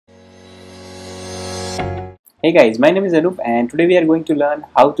Hey guys, my name is Anup and today we are going to learn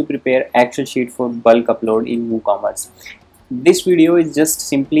how to prepare Excel sheet for bulk upload in WooCommerce. This video is just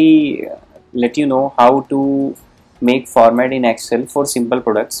simply let you know how to make format in Excel for simple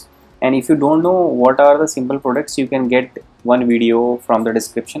products. And if you don't know what are the simple products, you can get one video from the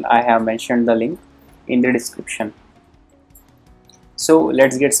description. I have mentioned the link in the description. So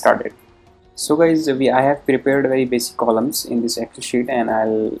let's get started. So guys, I have prepared very basic columns in this Excel sheet and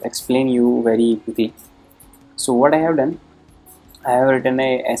I'll explain you very quickly. So what I have done, I have written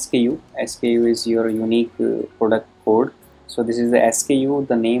a SKU. SKU is your unique product code. So this is the SKU,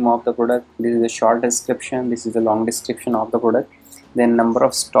 the name of the product. This is the short description. This is the long description of the product. Then number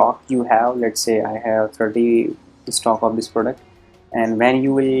of stock you have. Let's say I have 30 stock of this product. And when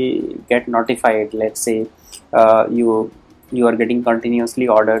you will get notified, let's say you are getting continuously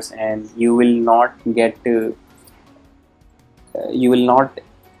orders and you will not get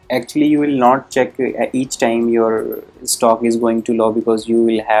you will not check each time your stock is going too low, because you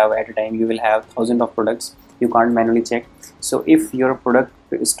will have at a time you will have thousands of products. You can't manually check. So if your product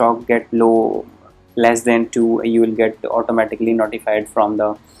stock get low, less than 2, you will get automatically notified from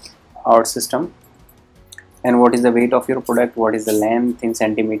our system. And what is the weight of your product, what is the length in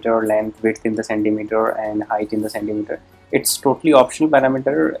centimeter, length, width in the centimeter, and height in the centimeter. It's totally optional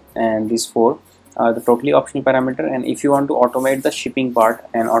parameter, and these four are the totally optional parameter. And if you want to automate the shipping part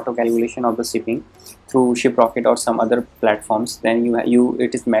and auto calculation of the shipping through ShipRocket or some other platforms, then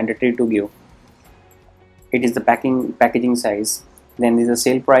it is mandatory to give. It is the packaging size, then this is the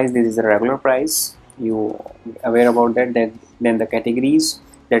sale price, this is the regular price. You aware about that. Then the categories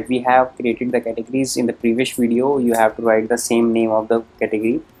that we have created, the categories in the previous video, you have to write the same name of the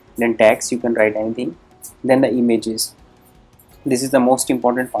category. Then tags, you can write anything. Then the images, this is the most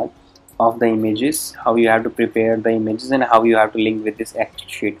important part of the images, how you have to prepare the images and how you have to link with this Excel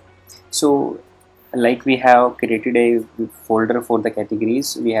sheet. So like we have created a folder for the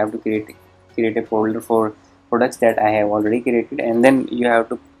categories, we have to create a folder for products that I have already created, and then you have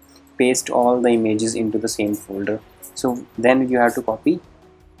to paste all the images into the same folder. So then you have to copy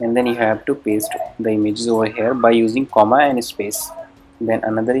and then you have to paste the images over here by using comma and space. Then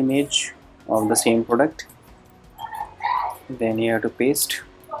another image of the same product, then you have to paste.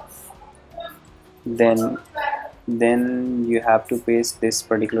 Then you have to paste this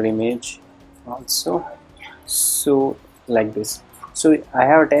particular image also. So like this. So I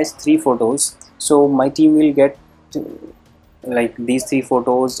have attached 3 photos, so my team will get like these 3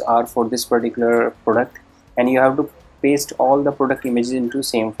 photos are for this particular product, and you have to paste all the product images into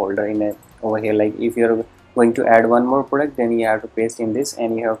same folder over here. Like if you're going to add one more product, then you have to paste in this,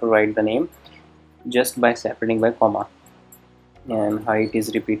 and you have to write the name just by separating by comma, and height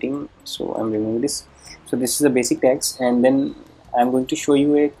is repeating, so I'm removing this. So this is the basic text, and then I'm going to show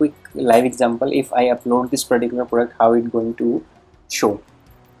you a quick live example. If I upload this particular product, how it's going to show.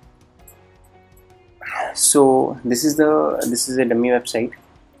 So this is a dummy website,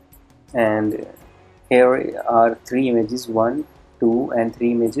 and here are 3 images, 1, 2 and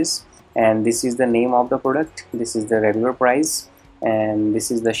 3 images, and this is the name of the product, this is the regular price, and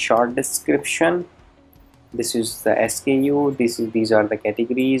this is the short description, this is the SKU, these are the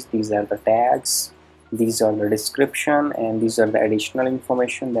categories, these are the tags, these are the description, and these are the additional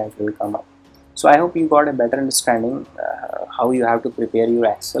information that will come up. So I hope you got a better understanding how you have to prepare your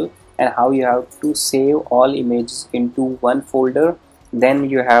Excel and how you have to save all images into one folder. Then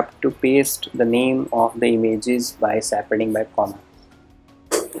you have to paste the name of the images by separating by comma.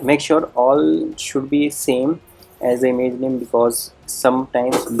 Make sure all should be same as the image name, because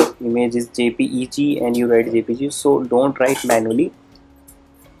sometimes the image is JPEG and you write JPG, so don't write manually.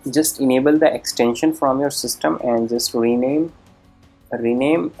 Just enable the extension from your system and just rename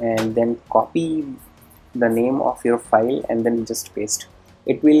and then copy the name of your file and then just paste.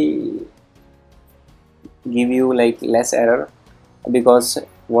 It will give you like less error, because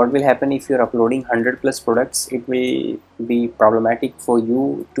what will happen if you're uploading 100+ products, it will be problematic for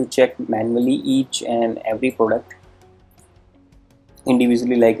you to check manually each and every product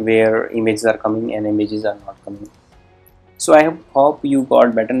individually, like where images are coming and images are not coming. So I hope you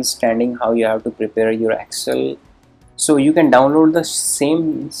got better understanding how you have to prepare your Excel. So you can download the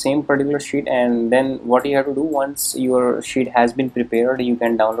same particular sheet, and then what you have to do, once your sheet has been prepared, you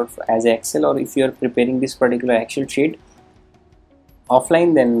can download as Excel. Or if you are preparing this particular Excel sheet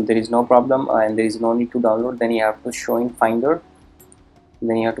offline, then there is no problem and there is no need to download. Then you have to show in Finder,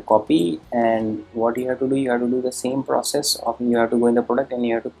 then you have to copy, and what you have to do, you have to do the same process of you have to go in the product and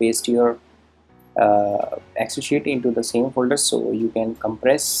you have to paste your Excel sheet into the same folder. So you can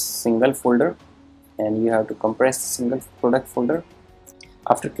compress single folder and you have to compress the single product folder.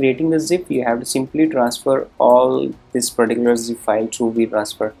 After creating the zip, you have to simply transfer all this particular zip file through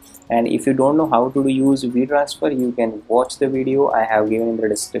WeTransfer. And if you don't know how to use WeTransfer, you can watch the video I have given in the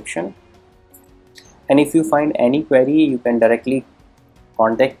description. And if you find any query, you can directly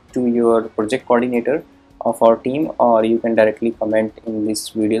contact to your project coordinator of our team, or you can directly comment in this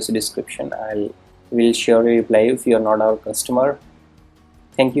video's description. Will surely reply if you are not our customer.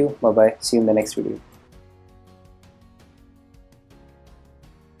 Thank you. Bye bye. See you in the next video.